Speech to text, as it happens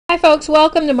Hi folks,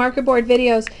 welcome to Marker Board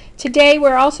Videos. Today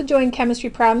we're also doing chemistry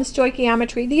problems,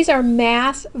 stoichiometry. These are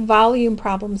mass volume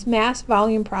problems,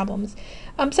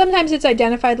 sometimes it's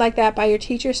identified like that by your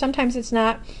teacher, sometimes it's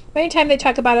not. Anytime they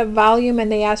talk about a volume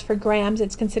and they ask for grams,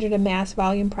 it's considered a mass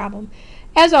volume problem.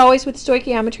 As always with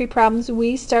stoichiometry problems,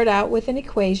 we start out with an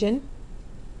equation.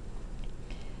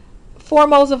 4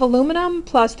 moles of aluminum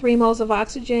plus 3 moles of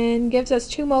oxygen gives us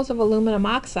 2 moles of aluminum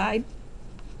oxide.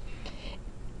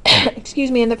 Excuse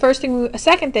me, and the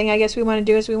second thing I guess we want to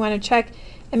do is we want to check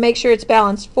and make sure it's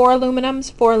balanced. 4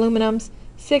 aluminums,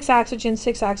 6 oxygen,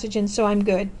 so I'm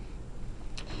good.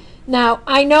 Now,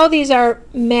 I know these are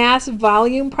mass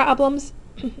volume problems,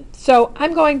 so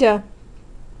I'm going to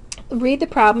read the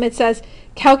problem. It says,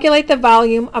 calculate the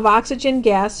volume of oxygen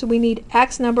gas, so we need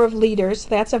X number of liters,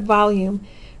 that's a volume,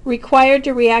 required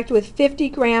to react with 50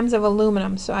 grams of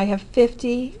aluminum. So I have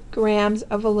 50 grams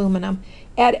of aluminum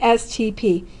at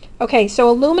STP. Okay, so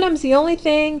aluminum's the only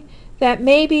thing that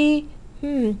maybe,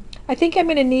 I think I'm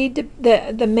going to need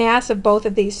the mass of both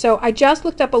of these. So I just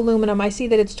looked up aluminum. I see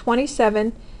that it's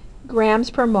 27 grams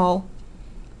per mole.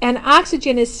 And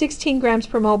oxygen is 16 grams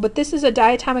per mole, but this is a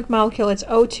diatomic molecule. It's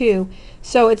O2.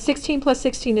 So it's 16 plus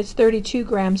 16, it's 32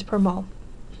 grams per mole.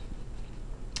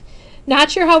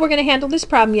 Not sure how we're going to handle this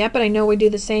problem yet, but I know we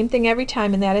do the same thing every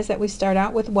time, and that is that we start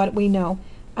out with what we know.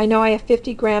 I know I have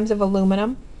 50 grams of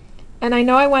aluminum, and I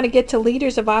know I want to get to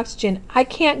liters of oxygen. I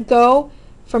can't go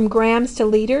from grams to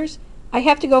liters. I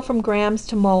have to go from grams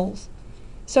to moles.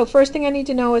 So first thing I need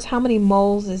to know is how many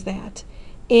moles is that?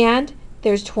 And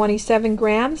there's 27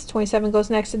 grams. 27 goes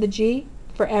next to the G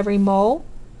for every mole.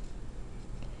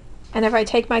 And if I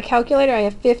take my calculator, I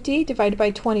have 50 divided by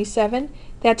 27.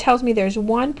 That tells me there's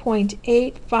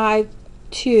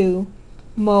 1.852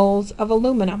 moles of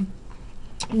aluminum.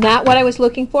 Not what I was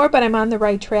looking for, but I'm on the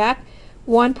right track.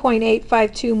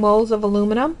 1.852 moles of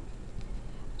aluminum.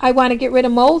 I want to get rid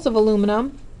of moles of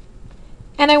aluminum,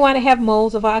 and I want to have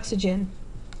moles of oxygen.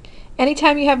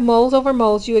 Anytime you have moles over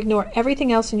moles, you ignore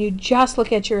everything else and you just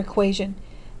look at your equation.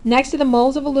 Next to the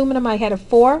moles of aluminum, I had a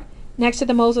 4. Next to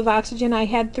the moles of oxygen, I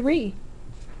had 3.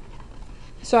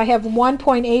 So I have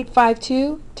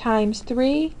 1.852 times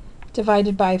 3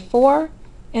 divided by 4,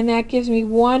 and that gives me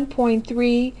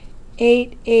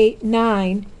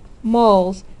 1.3889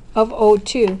 moles of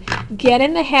O2. Get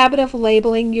in the habit of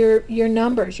labeling your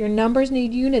numbers. Your numbers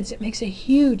need units. It makes a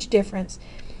huge difference.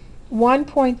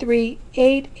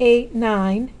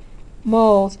 1.3889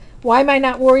 moles. Why am I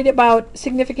not worried about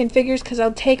significant figures? Because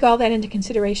I'll take all that into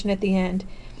consideration at the end.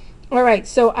 All right,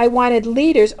 so I wanted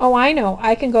liters. Oh, I know.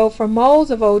 I can go from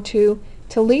moles of O2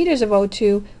 to liters of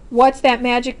O2. What's that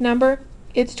magic number?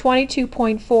 It's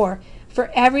 22.4.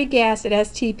 For every gas at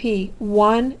STP,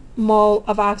 1 mole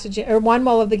of oxygen, or 1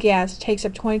 mole of the gas takes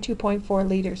up 22.4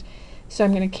 liters. So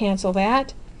I'm going to cancel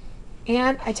that.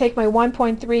 And I take my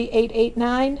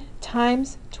 1.3889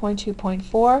 times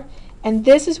 22.4. And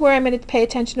this is where I'm going to pay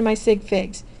attention to my sig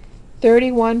figs.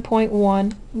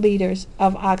 31.1 liters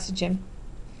of oxygen.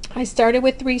 I started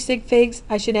with 3 sig figs.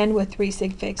 I should end with 3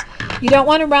 sig figs. You don't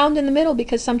want to round in the middle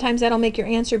because sometimes that'll make your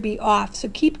answer be off. So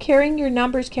keep carrying your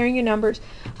numbers,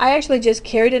 I actually just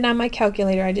carried it on my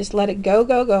calculator. I just let it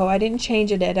go. I didn't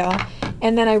change it at all.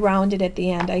 And then I rounded at the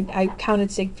end. I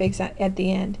counted sig figs at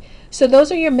the end. So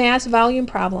those are your mass volume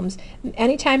problems.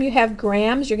 Anytime you have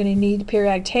grams, you're going to need a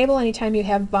periodic table. Anytime you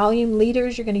have volume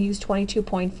liters, you're going to use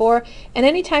 22.4. And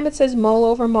anytime it says mole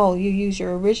over mole, you use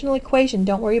your original equation.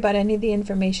 Don't worry about any of the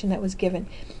information that was given.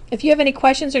 If you have any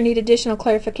questions or need additional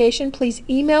clarification, please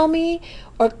email me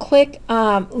or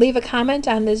leave a comment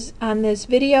on this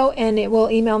video, and it will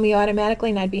email me automatically,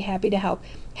 and I'd be happy to help.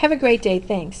 Have a great day.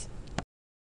 Thanks.